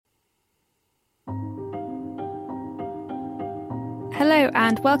Hello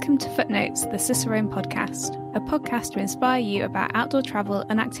and welcome to Footnotes, the Cicerone podcast, a podcast to inspire you about outdoor travel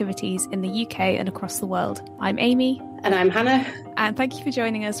and activities in the UK and across the world. I'm Amy. And I'm Hannah. And thank you for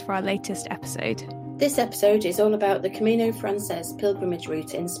joining us for our latest episode. This episode is all about the Camino Frances pilgrimage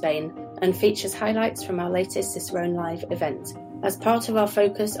route in Spain and features highlights from our latest Cicerone Live event. As part of our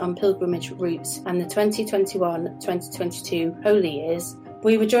focus on pilgrimage routes and the 2021-2022 Holy Years,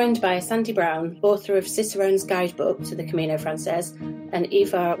 we were joined by Sandy Brown, author of Cicerone's guidebook to the Camino Frances, and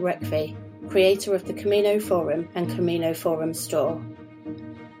Ivar Rekve, creator of the Camino Forum and Camino Forum store.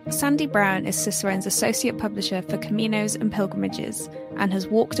 Sandy Brown is Cicerone's associate publisher for Caminos and Pilgrimages and has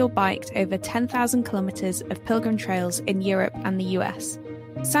walked or biked over 10,000 kilometres of pilgrim trails in Europe and the US.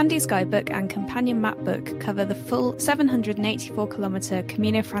 Sandy's guidebook and companion map book cover the full 784-kilometre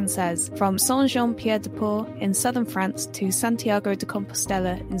Camino Frances from Saint-Jean-Pied-de-Port in southern France to Santiago de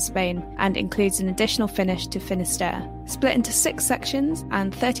Compostela in Spain and includes an additional finish to Finisterre. Split into 6 sections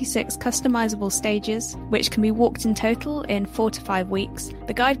and 36 customisable stages, which can be walked in total in 4 to 5 weeks,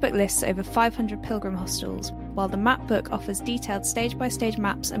 the guidebook lists over 500 pilgrim hostels, while the map book offers detailed stage-by-stage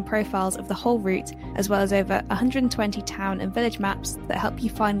maps and profiles of the whole route, as well as over 120 town and village maps that help you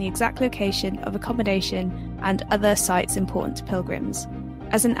find the exact location of accommodation and other sites important to pilgrims.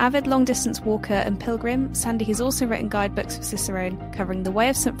 As an avid long-distance walker and pilgrim, Sandy has also written guidebooks for Cicerone covering the Way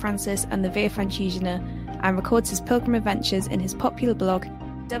of St. Francis and the Via Francigena, and records his pilgrim adventures in his popular blog,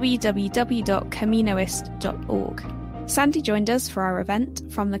 www.caminoist.org. Sandy joined us for our event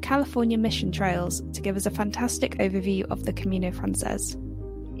from the California Mission Trails to give us a fantastic overview of the Camino Frances.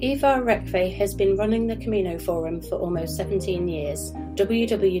 Ivar Rekve has been running the Camino Forum for almost 17 years.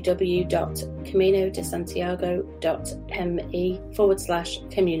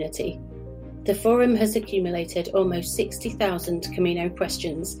 www.caminodesantiago.me/community. The forum has accumulated almost 60,000 Camino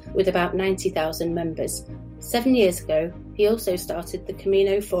questions with about 90,000 members. 7 years ago, he also started the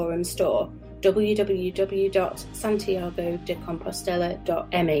Camino Forum store,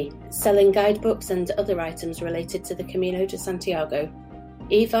 www.santiagodecompostela.me, selling guidebooks and other items related to the Camino de Santiago.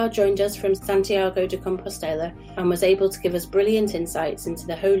 Ivar joined us from Santiago de Compostela and was able to give us brilliant insights into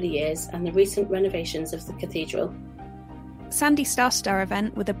the Holy Years and the recent renovations of the cathedral. Sandy started our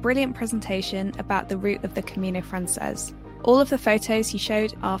event with a brilliant presentation about the route of the Camino Frances. All of the photos he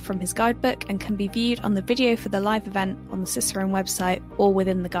showed are from his guidebook and can be viewed on the video for the live event on the Cicerone website or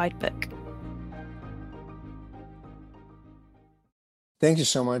within the guidebook. Thank you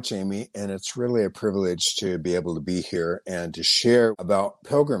so much, Amy, and it's really a privilege to be able to be here and to share about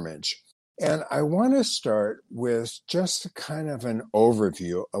pilgrimage. And I want to start with just a kind of an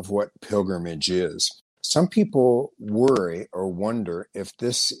overview of what pilgrimage is. Some people worry or wonder if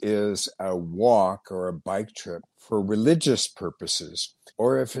this is a walk or a bike trip for religious purposes,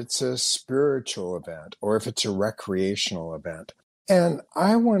 or if it's a spiritual event, or if it's a recreational event. And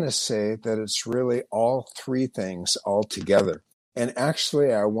I want to say that it's really all three things all together. And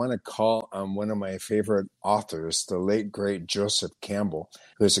actually, I want to call on one of my favorite authors, the late, great Joseph Campbell,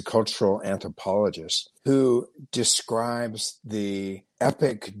 who is a cultural anthropologist, who describes the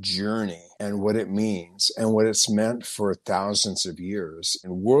epic journey and what it means and what it's meant for thousands of years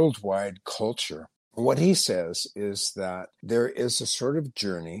in worldwide culture. What he says is that there is a sort of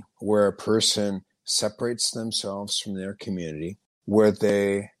journey where a person separates themselves from their community, where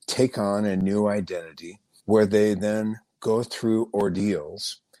they take on a new identity, where they then go through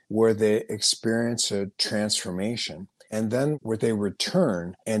ordeals, where they experience a transformation, and then where they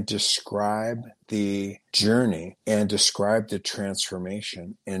return and describe the journey and describe the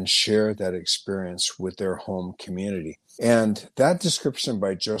transformation and share that experience with their home community. And that description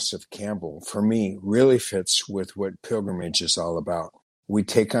by Joseph Campbell, for me, really fits with what pilgrimage is all about. We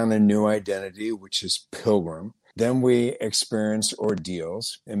take on a new identity, which is pilgrim. Then we experience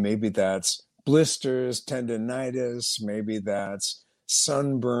ordeals, and maybe that's blisters, tendinitis, maybe that's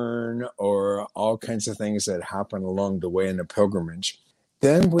sunburn, or all kinds of things that happen along the way in a pilgrimage.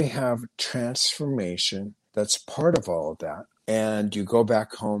 Then we have transformation that's part of all of that. And you go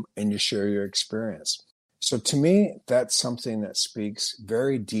back home and you share your experience. So to me, that's something that speaks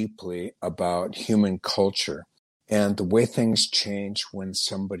very deeply about human culture and the way things change when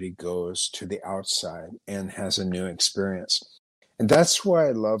somebody goes to the outside and has a new experience. And that's why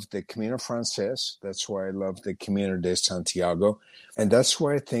I love the Camino Frances. That's why I love the Camino de Santiago. And that's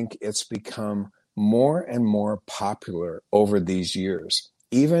why I think it's become more and more popular over these years.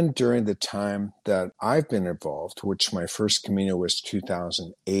 Even during the time that I've been involved, which my first Camino was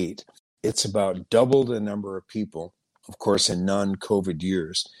 2008, it's about double the number of people, of course, in non-COVID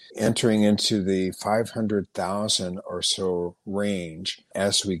years, entering into the 500,000 or so range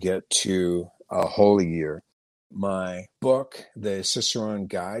as we get to a Holy Year. my book, the Cicerone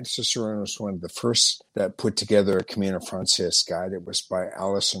Guide. Cicerone was one of the first that put together a Camino Frances guide. It was by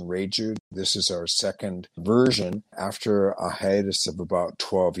Alison Rayjude. This is our second version after a hiatus of about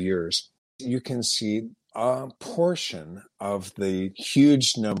 12 years. You can see a portion of the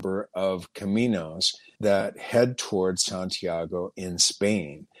huge number of caminos that head towards Santiago in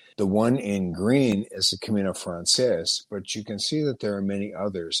Spain. The one in green is the Camino Frances, but you can see that there are many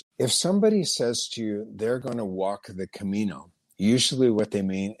others. If somebody says to you they're going to walk the Camino, usually what they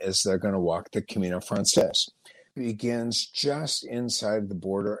mean is they're going to walk the Camino Frances. It begins just inside the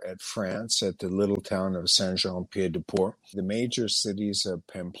border at France at the little town of Saint-Jean-Pied-de-Port. The major cities of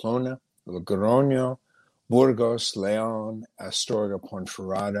Pamplona, Logroño, Burgos, León, Astorga,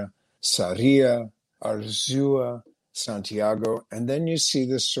 Ponferrada, Sarria, Arzúa, Santiago, and then you see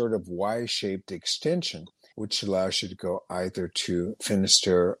this sort of Y-shaped extension, which allows you to go either to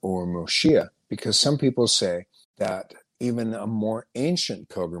Finisterre or Murcia, because some people say that even a more ancient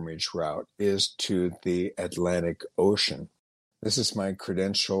pilgrimage route is to the Atlantic Ocean. This is my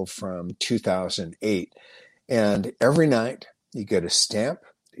credential from 2008, and every night you get a stamp,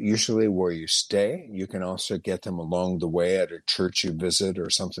 usually where you stay. You can also get them along the way at a church you visit or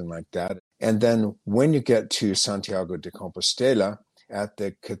something like that. And then when you get to Santiago de Compostela, at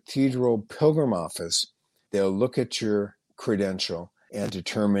the Cathedral Pilgrim Office, they'll look at your credential and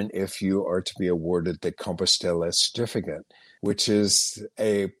determine if you are to be awarded the Compostela certificate, which is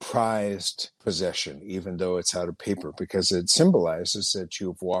a prized possession, even though it's out of paper, because it symbolizes that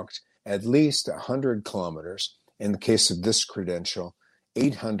you've walked at least 100 kilometers. In the case of this credential,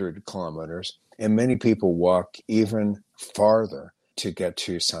 800 kilometers, and many people walk even farther to get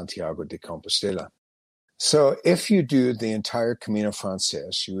to Santiago de Compostela. So if you do the entire Camino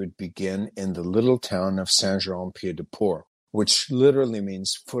Frances, you would begin in the little town of Saint-Jean-Pied-de-Port, which literally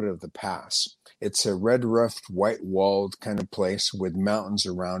means foot of the pass. It's a red-roofed, white-walled kind of place with mountains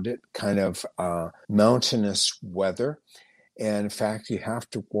around it, kind of mountainous weather. And in fact, you have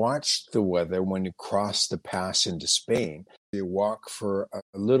to watch the weather when you cross the pass into Spain. You walk for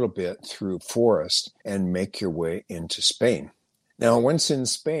a little bit through forest and make your way into Spain. Now, once in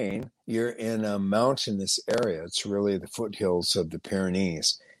Spain, you're in a mountainous area. It's really the foothills of the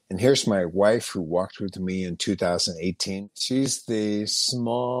Pyrenees. And here's my wife who walked with me in 2018. She's the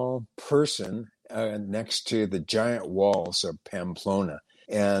small person next to the giant walls of Pamplona.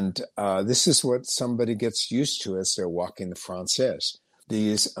 And this is what somebody gets used to as they're walking the Frances.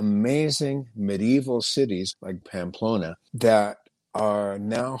 These amazing medieval cities like Pamplona that are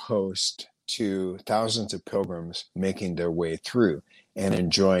now host to thousands of pilgrims making their way through and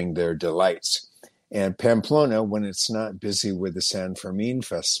enjoying their delights. And Pamplona, when it's not busy with the San Fermin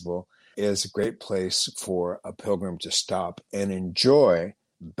Festival, is a great place for a pilgrim to stop and enjoy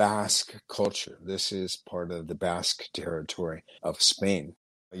Basque culture. This is part of the Basque territory of Spain.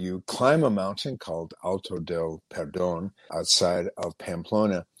 You climb a mountain called Alto del Perdón outside of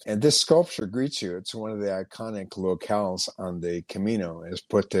Pamplona, and this sculpture greets you. It's one of the iconic locales on the Camino. It's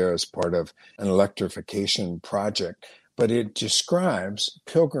put there as part of an electrification project, but it describes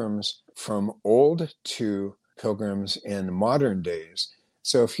pilgrims from old to pilgrims in modern days.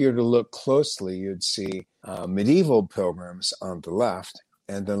 So if you were to look closely, you'd see medieval pilgrims on the left,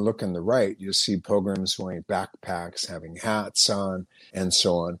 and then look on the right, you'll see pilgrims wearing backpacks, having hats on, and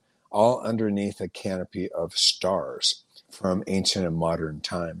so on, all underneath a canopy of stars from ancient and modern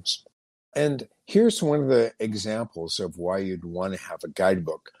times. And here's one of the examples of why you'd want to have a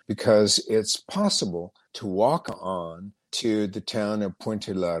guidebook, because it's possible to walk on to the town of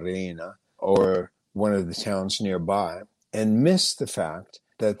Puente la Reina or one of the towns nearby and miss the fact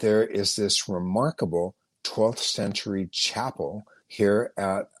that there is this remarkable 12th century chapel here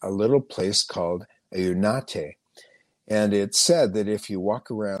at a little place called Eunate. And it's said that if you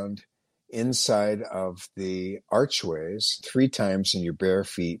walk around inside of the archways 3 times in your bare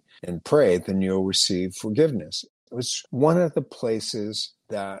feet and pray, then you'll receive forgiveness. It was one of the places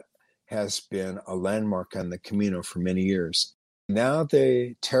that has been a landmark on the Camino for many years. Now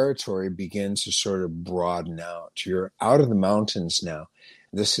the territory begins to sort of broaden out. You're out of the mountains now.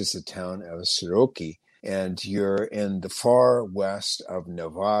 This is the town of Siroki, and you're in the far west of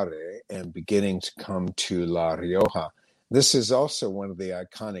Navarre and beginning to come to La Rioja. This is also one of the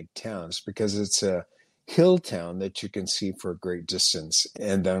iconic towns because it's a hill town that you can see for a great distance,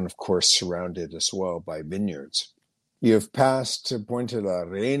 and then, of course, surrounded as well by vineyards. You've passed Puente la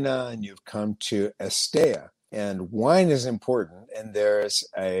Reina, and you've come to Estea. And wine is important, and there's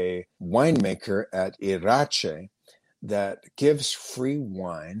a winemaker at Irache that gives free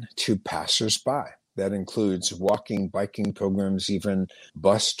wine to passersby. That includes walking, biking pilgrims, even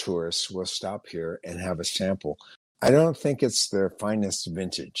bus tourists will stop here and have a sample. I don't think it's their finest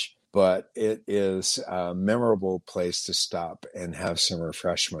vintage, but it is a memorable place to stop and have some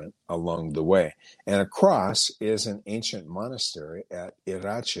refreshment along the way. And across is an ancient monastery at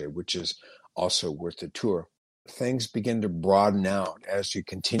Irache, which is also worth a tour. Things begin to broaden out as you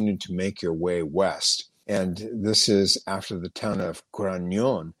continue to make your way west. And this is after the town of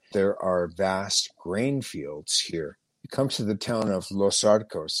Grañón. There are vast grain fields here. You come to the town of Los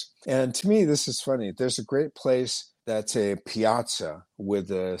Arcos. And to me, this is funny. There's a great place that's a piazza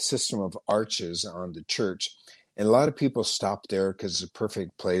with a system of arches on the church. And a lot of people stop there because it's a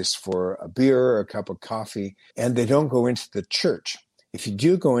perfect place for a beer or a cup of coffee. And they don't go into the church. If you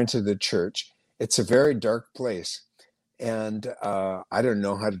do go into the church, it's a very dark place. And I don't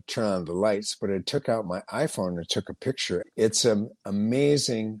know how to turn on the lights, but I took out my iPhone and took a picture. It's an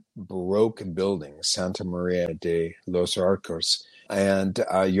amazing Baroque building, Santa Maria de los Arcos. And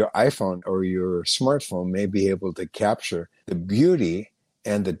your iPhone or your smartphone may be able to capture the beauty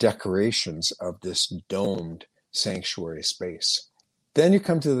and the decorations of this domed sanctuary space. Then you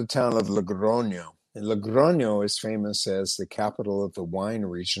come to the town of Logroño. And Logroño is famous as the capital of the wine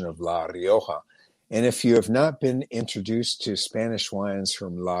region of La Rioja. And if you have not been introduced to Spanish wines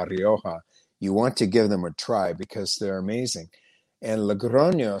from La Rioja, you want to give them a try because they're amazing. And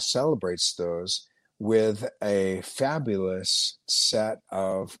Logroño celebrates those with a fabulous set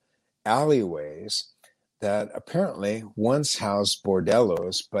of alleyways that apparently once housed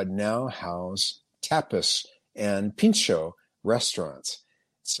bordellos, but now house tapas and pincho restaurants.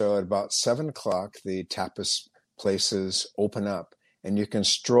 So at about 7 o'clock, the tapas places open up and you can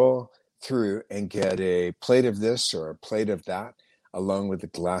stroll through and get a plate of this or a plate of that, along with a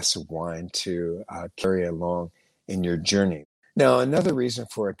glass of wine to carry along in your journey. Now, another reason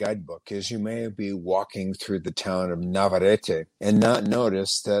for a guidebook is you may be walking through the town of Navarrete and not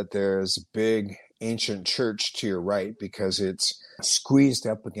notice that there's a big ancient church to your right because it's squeezed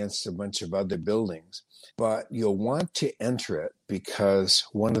up against a bunch of other buildings. But you'll want to enter it because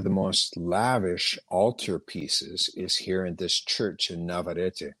one of the most lavish altar pieces is here in this church in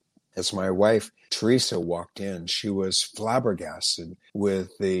Navarrete. As my wife, Teresa, walked in, she was flabbergasted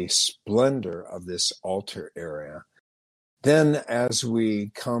with the splendor of this altar area. Then as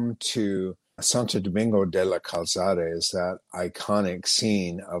we come to Santo Domingo de la Calzada, is that iconic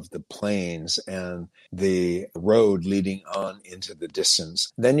scene of the plains and the road leading on into the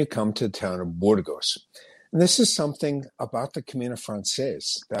distance. Then you come to the town of Burgos. And this is something about the Camino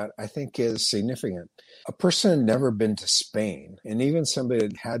Frances that I think is significant. A person had never been to Spain, and even somebody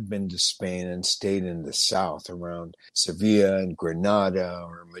that had been to Spain and stayed in the south around Sevilla and Granada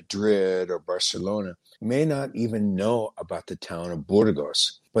or Madrid or Barcelona may not even know about the town of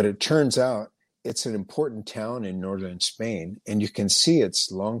Burgos. But it turns out it's an important town in northern Spain, and you can see its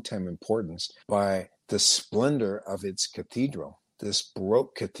long-time importance by the splendor of its cathedral. This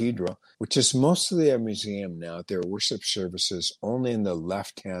Baroque cathedral, which is mostly a museum now. There are worship services only in the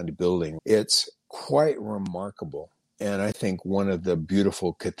left-hand building. It's quite remarkable, and I think one of the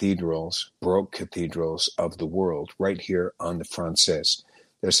beautiful cathedrals, Baroque cathedrals of the world, right here on the Frances.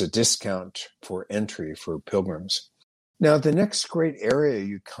 There's a discount for entry for pilgrims. Now, the next great area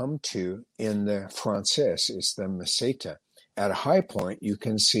you come to in the Frances is the Meseta. At a high point, you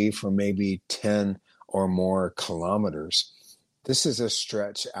can see for maybe 10 or more kilometers. This is a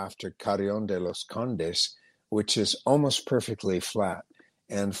stretch after Carrión de los Condes, which is almost perfectly flat.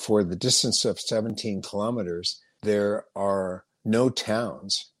 And for the distance of 17 kilometers, there are no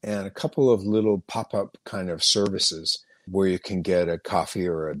towns and a couple of little pop-up kind of services where you can get a coffee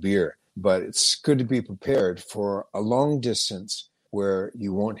or a beer. But it's good to be prepared for a long distance where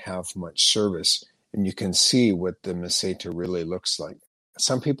you won't have much service and you can see what the Meseta really looks like.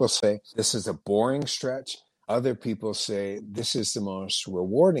 Some people say this is a boring stretch. Other people say this is the most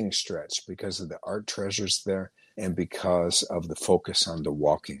rewarding stretch because of the art treasures there and because of the focus on the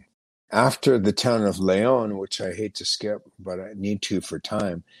walking. After the town of León, which I hate to skip, but I need to for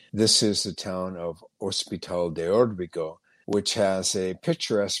time, this is the town of Hospital de Órbigo, which has a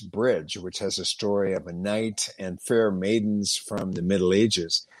picturesque bridge, which has a story of a knight and fair maidens from the Middle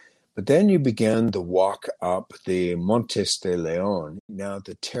Ages. But then you begin to walk up the Montes de León. Now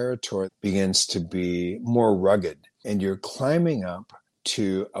the territory begins to be more rugged, and you're climbing up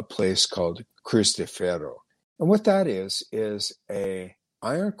to a place called Cruz de Ferro. And what that is a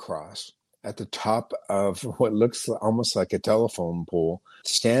iron cross at the top of what looks almost like a telephone pole,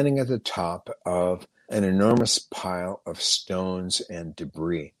 standing at the top of an enormous pile of stones and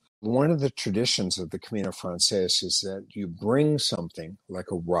debris. One of the traditions of the Camino Frances is that you bring something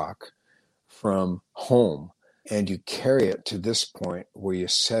like a rock from home, and you carry it to this point where you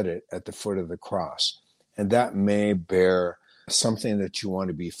set it at the foot of the cross. And that may bear something that you want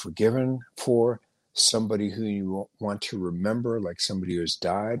to be forgiven for, somebody who you want to remember, like somebody who has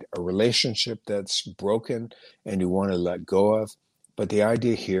died, a relationship that's broken and you want to let go of. But the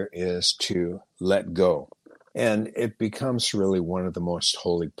idea here is to let go. And it becomes really one of the most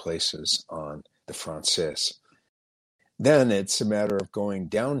holy places on the Frances. Then it's a matter of going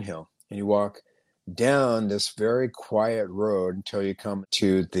downhill, and you walk down this very quiet road until you come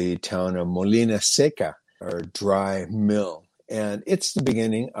to the town of Molina Seca, or dry mill. And it's the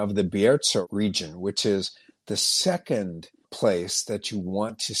beginning of the Bierzo region, which is the second place that you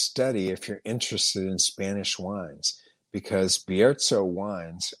want to study if you're interested in Spanish wines, because Bierzo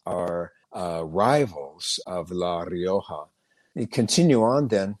wines are rivals of La Rioja. You continue on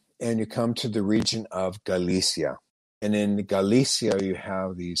then, and you come to the region of Galicia. And in Galicia, you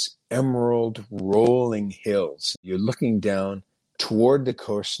have these emerald rolling hills. You're looking down toward the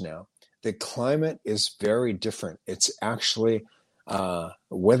coast now. The climate is very different. It's actually,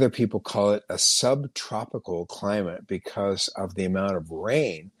 whether people call it a subtropical climate because of the amount of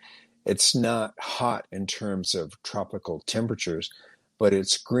rain. It's not hot in terms of tropical temperatures, but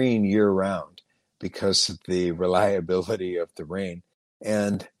it's green year-round because of the reliability of the rain.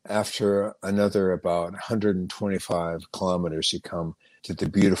 And after another about 125 kilometers, you come to the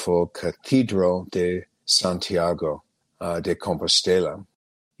beautiful Cathedral de Santiago de Compostela.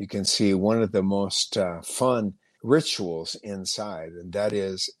 You can see one of the most fun rituals inside, and that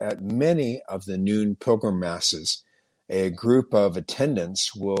is at many of the noon pilgrim masses, a group of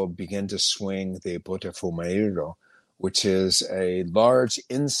attendants will begin to swing the botafumeiro, which is a large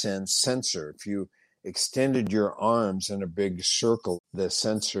incense censer. If you extended your arms in a big circle, the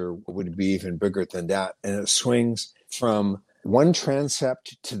censer would be even bigger than that, and it swings from one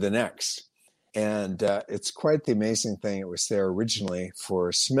transept to the next. And it's quite the amazing thing. It was there originally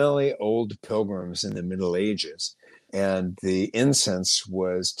for smelly old pilgrims in the Middle Ages. And the incense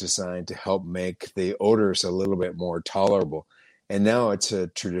was designed to help make the odors a little bit more tolerable. And now it's a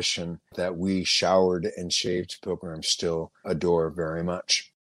tradition that we showered and shaved pilgrims still adore very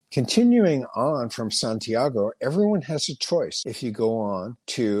much. Continuing on from Santiago, everyone has a choice. If you go on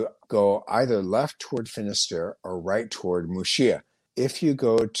to go either left toward Finisterre or right toward Muxía. If you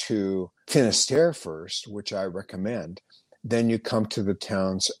go to Finisterre first, which I recommend, then you come to the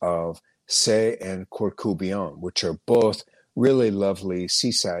towns of Sé and Corcubion, which are both really lovely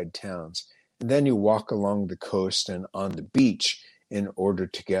seaside towns. And then you walk along the coast and on the beach in order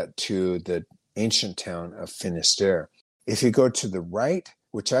to get to the ancient town of Finisterre. If you go to the right,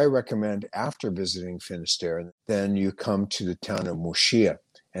 which I recommend after visiting Finisterre, then you come to the town of Muxía.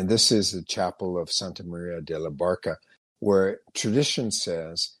 And this is the chapel of Santa Maria de la Barca, where tradition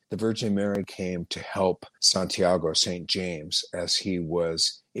says the Virgin Mary came to help Santiago, St. James, as he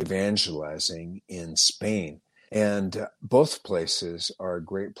was evangelizing in Spain. And both places are a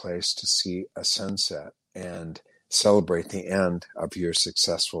great place to see a sunset and celebrate the end of your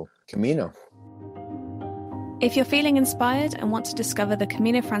successful Camino. If you're feeling inspired and want to discover the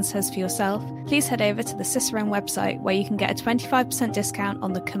Camino Frances for yourself, please head over to the Cicerone website where you can get a 25% discount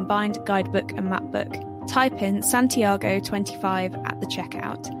on the combined guidebook and mapbook. Type in Santiago 25 at the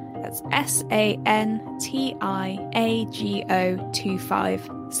checkout. That's SANTIAGO 25,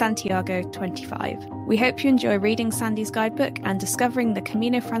 Santiago 25. We hope you enjoy reading Sandy's guidebook and discovering the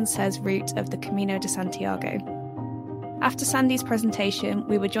Camino Frances route of the Camino de Santiago. After Sandy's presentation,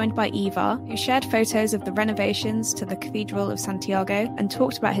 we were joined by Ivar, who shared photos of the renovations to the Cathedral of Santiago and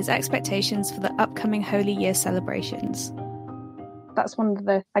talked about his expectations for the upcoming Holy Year celebrations. That's one of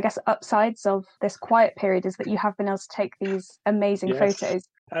the, upsides of this quiet period is that you have been able to take these amazing photos.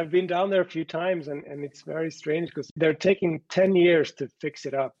 I've been down there a few times and it's very strange because they're taking 10 years to fix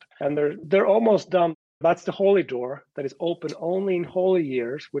it up and they're almost done. That's the Holy Door that is open only in Holy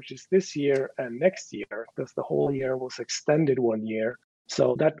Years, which is this year and next year, because the Holy Year was extended 1 year.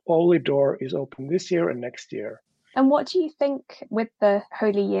 So that Holy Door is open this year and next year. And what do you think with the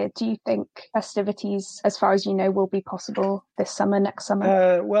Holy Year? Do you think festivities, as far as you know, will be possible this summer, next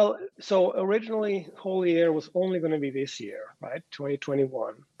summer? So originally Holy Year was only going to be this year, right?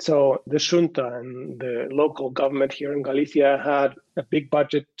 2021. So the Xunta and the local government here in Galicia had a big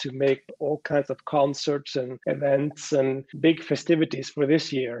budget to make all kinds of concerts and events and big festivities for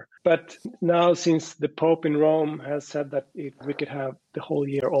this year. But now, since the Pope in Rome has said that we could have the whole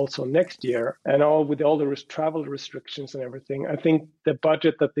year also next year. And with all the travel restrictions and everything, I think the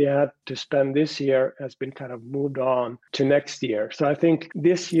budget that they had to spend this year has been kind of moved on to next year. So I think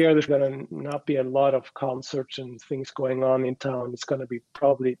this year there's going to not be a lot of concerts and things going on in town. It's going to be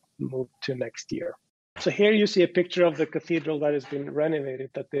probably moved to next year. So here you see a picture of the cathedral that has been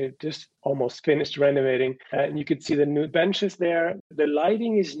renovated, that they just almost finished renovating. And you can see the new benches there. The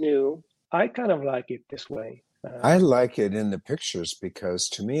lighting is new. I kind of like it this way. I like it in the pictures because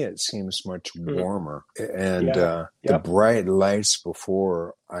to me it seems much warmer. And the bright lights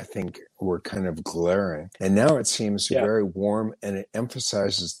before, I think, were kind of glaring. And now it seems very warm, and it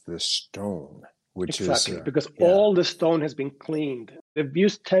emphasizes the stone. Which exactly, is because all the stone has been cleaned. They've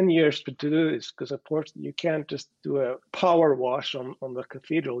used 10 years to do this because, of course, you can't just do a power wash on the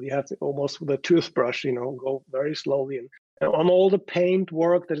cathedral. You have to almost with a toothbrush, go very slowly. And on all the paint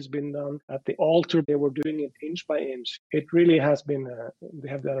work that has been done at the altar, they were doing it inch by inch. It really has been, they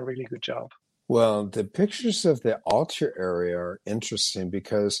have done a really good job. Well, the pictures of the altar area are interesting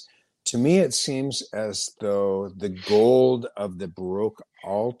because to me it seems as though the gold of the Baroque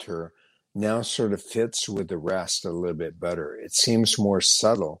altar now sort of fits with the rest a little bit better. It seems more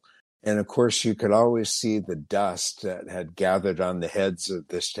subtle. And of course, you could always see the dust that had gathered on the heads of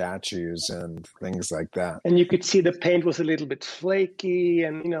the statues and things like that. And you could see the paint was a little bit flaky,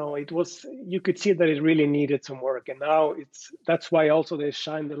 and you could see that it really needed some work. And now that's why also they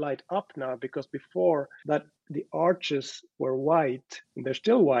shine the light up now, because before that the arches were white, and they're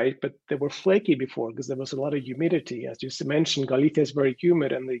still white, but they were flaky before because there was a lot of humidity. As you mentioned, Galicia is very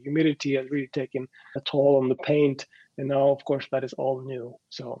humid, and the humidity has really taken a toll on the paint. And now, of course, that is all new.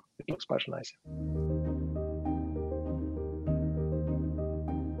 So it looks much nicer.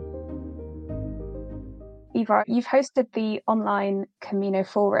 Ivar, you've hosted the online Camino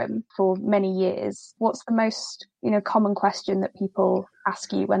Forum for many years. What's the most, common question that people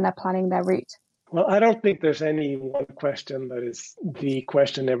ask you when they're planning their route? Well, I don't think there's any one question that is the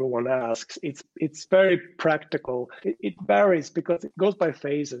question everyone asks. It's very practical. It varies because it goes by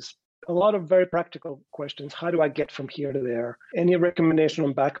phases. A lot of very practical questions. How do I get from here to there? Any recommendation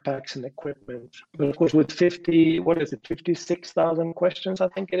on backpacks and equipment? But of course, with 56,000 questions, I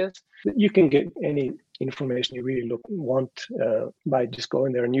think it is, you can get any information you really want by just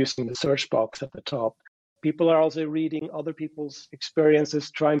going there and using the search box at the top. People are also reading other people's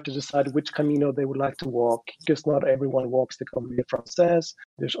experiences, trying to decide which Camino they would like to walk, because not everyone walks the Camino Frances.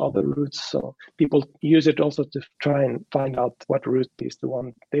 There's other routes. So people use it also to try and find out what route is the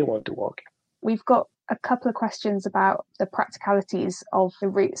one they want to walk. We've got a couple of questions about the practicalities of the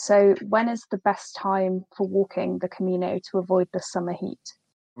route. So when is the best time for walking the Camino to avoid the summer heat?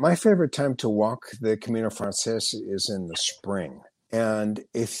 My favorite time to walk the Camino Frances is in the spring. And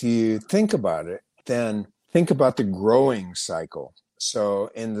if you think about it, then think about the growing cycle. So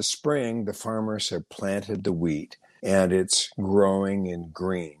in the spring, the farmers have planted the wheat and it's growing in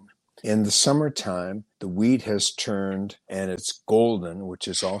green. In the summertime, the wheat has turned and it's golden, which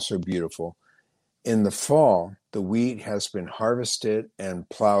is also beautiful. In the fall, the wheat has been harvested and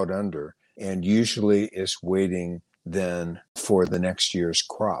plowed under and usually is waiting then for the next year's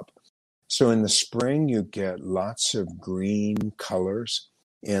crop. So in the spring, you get lots of green colors.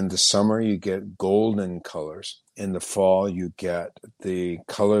 In the summer, you get golden colors. In the fall, you get the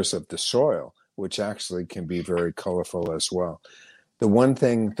colors of the soil, which actually can be very colorful as well. The one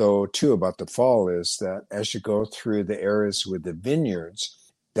thing, though, too, about the fall is that as you go through the areas with the vineyards,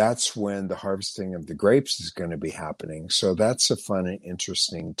 that's when the harvesting of the grapes is going to be happening. So that's a fun and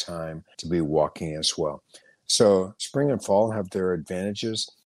interesting time to be walking as well. So spring and fall have their advantages.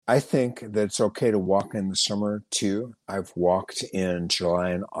 I think that it's okay to walk in the summer too. I've walked in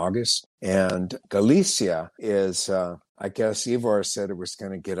July and August, and Galicia is, I guess Ivar said it was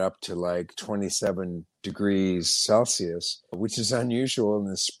going to get up to like 27 degrees Celsius, which is unusual in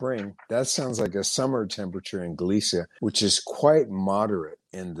the spring. That sounds like a summer temperature in Galicia, which is quite moderate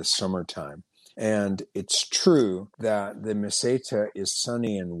in the summertime. And it's true that the Meseta is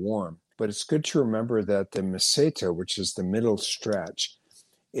sunny and warm, but it's good to remember that the Meseta, which is the middle stretch,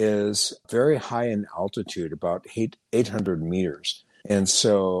 is very high in altitude, about 800 meters. And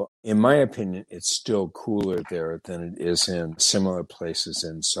so, in my opinion, it's still cooler there than it is in similar places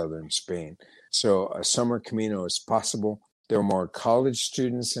in southern Spain. So a summer Camino is possible. There are more college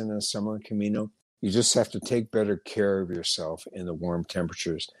students in a summer Camino. You just have to take better care of yourself in the warm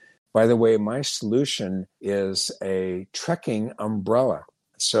temperatures. By the way, my solution is a trekking umbrella.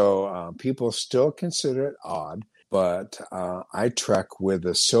 So people still consider it odd, but I trek with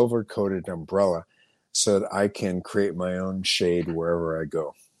a silver-coated umbrella so that I can create my own shade wherever I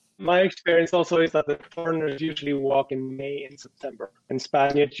go. My experience also is that the foreigners usually walk in May and September, and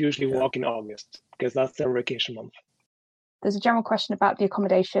Spaniards usually walk in August because that's their vacation month. There's a general question about the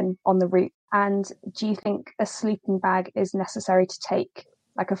accommodation on the route. And do you think a sleeping bag is necessary to take,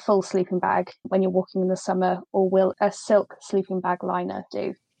 like a full sleeping bag when you're walking in the summer, or will a silk sleeping bag liner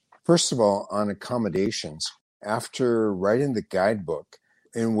do? First of all, on accommodations, after writing the guidebook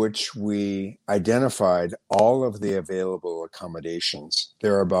in which we identified all of the available accommodations,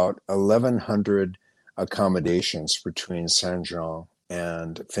 there are about 1,100 accommodations between Saint-Jean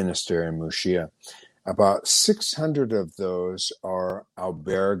and Finisterre and Murcia. About 600 of those are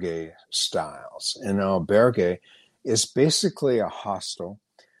albergue styles. An albergue is basically a hostel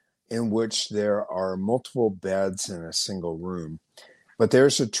in which there are multiple beds in a single room. But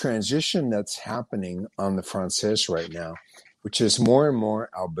there's a transition that's happening on the Française right now, which is more and more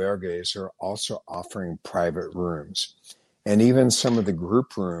albergues are also offering private rooms. And even some of the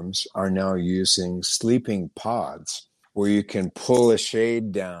group rooms are now using sleeping pods where you can pull a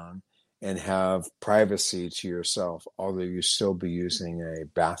shade down and have privacy to yourself, although you still be using a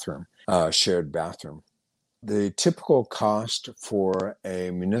bathroom, shared bathroom. The typical cost for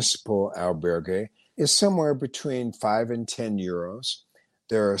a municipal albergue is somewhere between 5 and 10 euros.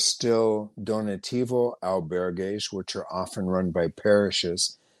 There are still donativo albergues, which are often run by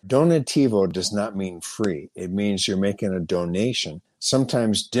parishes. Donativo does not mean free. It means you're making a donation.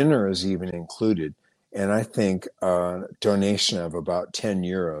 Sometimes dinner is even included. And I think a donation of about 10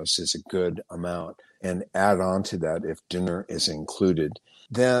 euros is a good amount, and add on to that if dinner is included.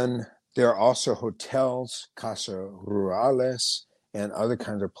 Then there are also hotels, casa rurales, and other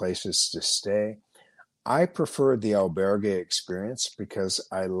kinds of places to stay. I prefer the albergue experience because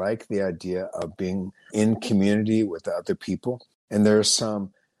I like the idea of being in community with other people. And there are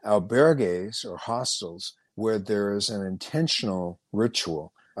some albergues or hostels where there is an intentional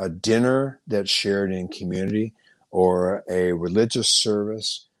ritual, a dinner that's shared in community, or a religious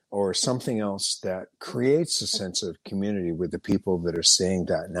service, or something else that creates a sense of community with the people that are staying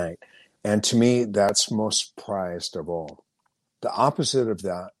that night. And to me, that's most prized of all. The opposite of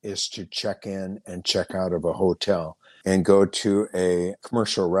that is to check in and check out of a hotel and go to a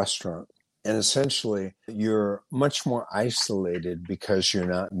commercial restaurant. And essentially, you're much more isolated because you're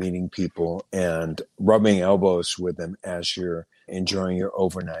not meeting people and rubbing elbows with them as you're enjoying your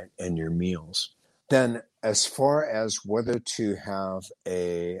overnight and your meals. Then, as far as whether to have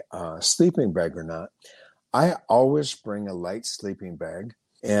a sleeping bag or not, I always bring a light sleeping bag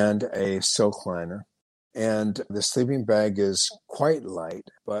and a silk liner. And the sleeping bag is quite light,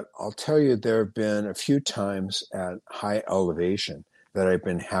 but I'll tell you, there have been a few times at high elevation that I've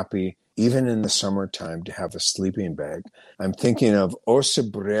been happy, even in the summertime, to have a sleeping bag. I'm thinking of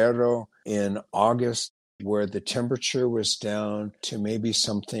Ocebrero in August, where the temperature was down to maybe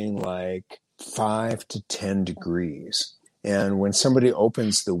something like 5 to 10 degrees. And when somebody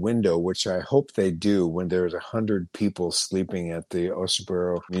opens the window, which I hope they do when there's 100 people sleeping at the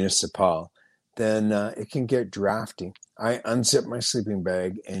Ocebrero Municipal, then it can get drafty. I unzip my sleeping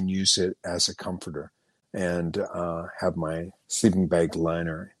bag and use it as a comforter and have my sleeping bag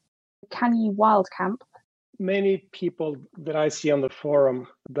liner. Can you wild camp? Many people that I see on the forum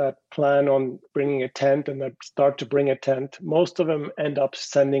that plan on bringing a tent and that start to bring a tent, most of them end up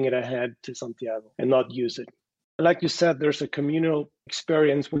sending it ahead to Santiago and not use it. Like you said, there's a communal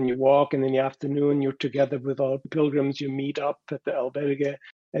experience when you walk, and in the afternoon you're together with all pilgrims, you meet up at the albergue.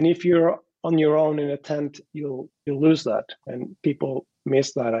 And if you're on your own in a tent, you'll lose that. And people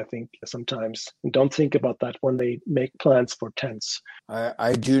miss that, I think, sometimes, and don't think about that when they make plans for tents.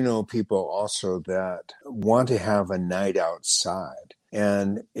 I do know people also that want to have a night outside.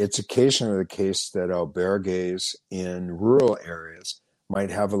 And it's occasionally the case that albergues in rural areas might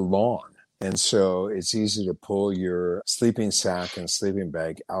have a lawn. And so it's easy to pull your sleeping sack and sleeping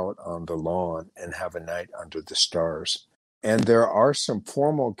bag out on the lawn and have a night under the stars. And there are some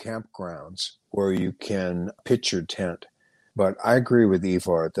formal campgrounds where you can pitch your tent. But I agree with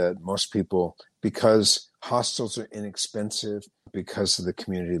Ivar that most people, because hostels are inexpensive, because of the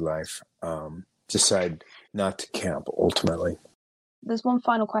community life, decide not to camp ultimately. There's one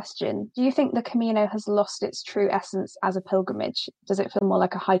final question. Do you think the Camino has lost its true essence as a pilgrimage? Does it feel more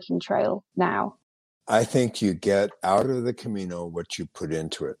like a hiking trail now? I think you get out of the Camino what you put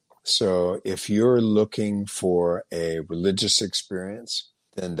into it. So if you're looking for a religious experience,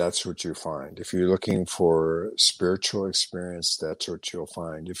 then that's what you find. If you're looking for spiritual experience, that's what you'll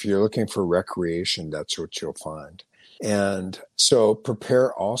find. If you're looking for recreation, that's what you'll find. And so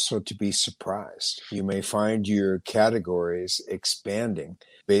prepare also to be surprised. You may find your categories expanding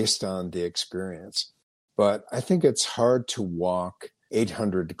based on the experience. But I think it's hard to walk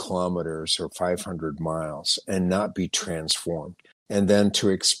 800 kilometers or 500 miles and not be transformed. And then to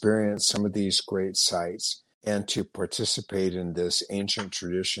experience some of these great sites and to participate in this ancient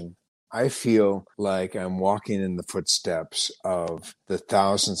tradition, I feel like I'm walking in the footsteps of the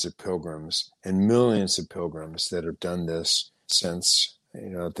thousands of pilgrims and millions of pilgrims that have done this since,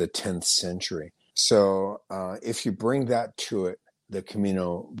 the 10th century. So if you bring that to it, the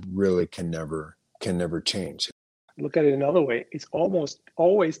Camino really can never change. Look at it another way. It's almost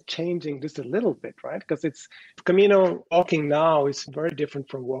always changing just a little bit, right? Because Camino walking now is very different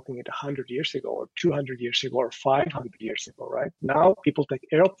from walking it 100 years ago or 200 years ago or 500 years ago, right? Now people take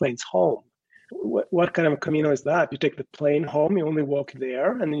airplanes home. What kind of a Camino is that? You take the plane home, you only walk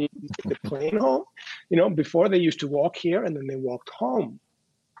there, and then you take the plane home. Before they used to walk here and then they walked home.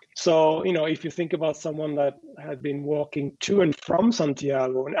 So, if you think about someone that had been walking to and from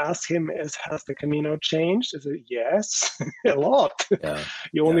Santiago and ask him, has the Camino changed? I said, yes, a lot. Yeah.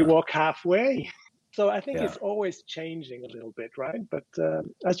 You only walk halfway. So I think it's always changing a little bit, right? But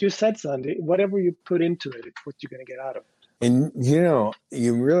as you said, Sandy, whatever you put into it, it's what you're going to get out of it. And,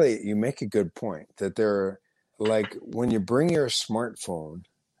 you make a good point that like when you bring your smartphone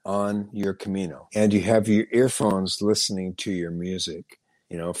on your Camino and you have your earphones listening to your music,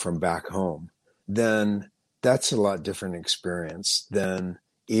 from back home, then that's a lot different experience than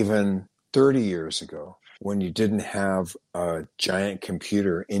even 30 years ago when you didn't have a giant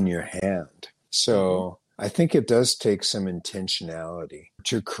computer in your hand. So I think it does take some intentionality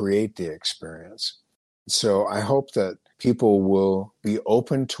to create the experience. So I hope that people will be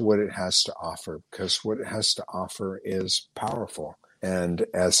open to what it has to offer, because what it has to offer is powerful. And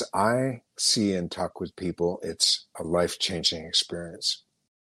as I see and talk with people, it's a life-changing experience.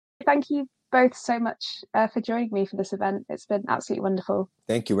 Thank you both so much for joining me for this event. It's been absolutely wonderful.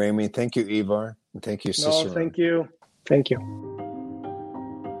 Thank you, Amy. Thank you, Ivar. And thank you, Cicerone. No, thank you. Thank you.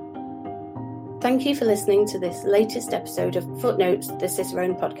 Thank you for listening to this latest episode of Footnotes, the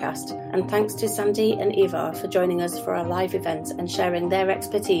Cicerone podcast. And thanks to Sandy and Ivar for joining us for our live event and sharing their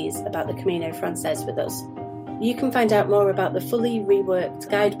expertise about the Camino Frances with us. You can find out more about the fully reworked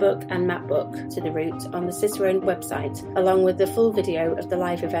guidebook and mapbook to the route on the Cicerone website, along with the full video of the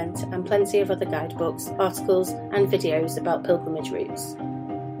live event and plenty of other guidebooks, articles and videos about pilgrimage routes.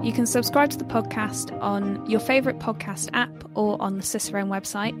 You can subscribe to the podcast on your favourite podcast app or on the Cicerone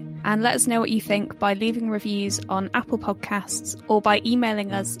website, and let us know what you think by leaving reviews on Apple Podcasts or by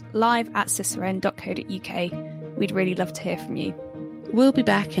emailing us live@cicerone.co.uk. We'd really love to hear from you. We'll be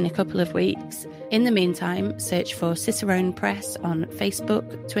back in a couple of weeks. In the meantime, search for Cicerone Press on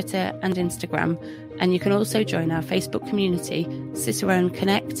Facebook, Twitter and Instagram. And you can also join our Facebook community, Cicerone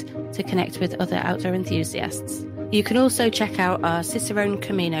Connect, to connect with other outdoor enthusiasts. You can also check out our Cicerone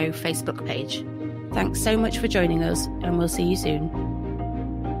Camino Facebook page. Thanks so much for joining us, and we'll see you soon.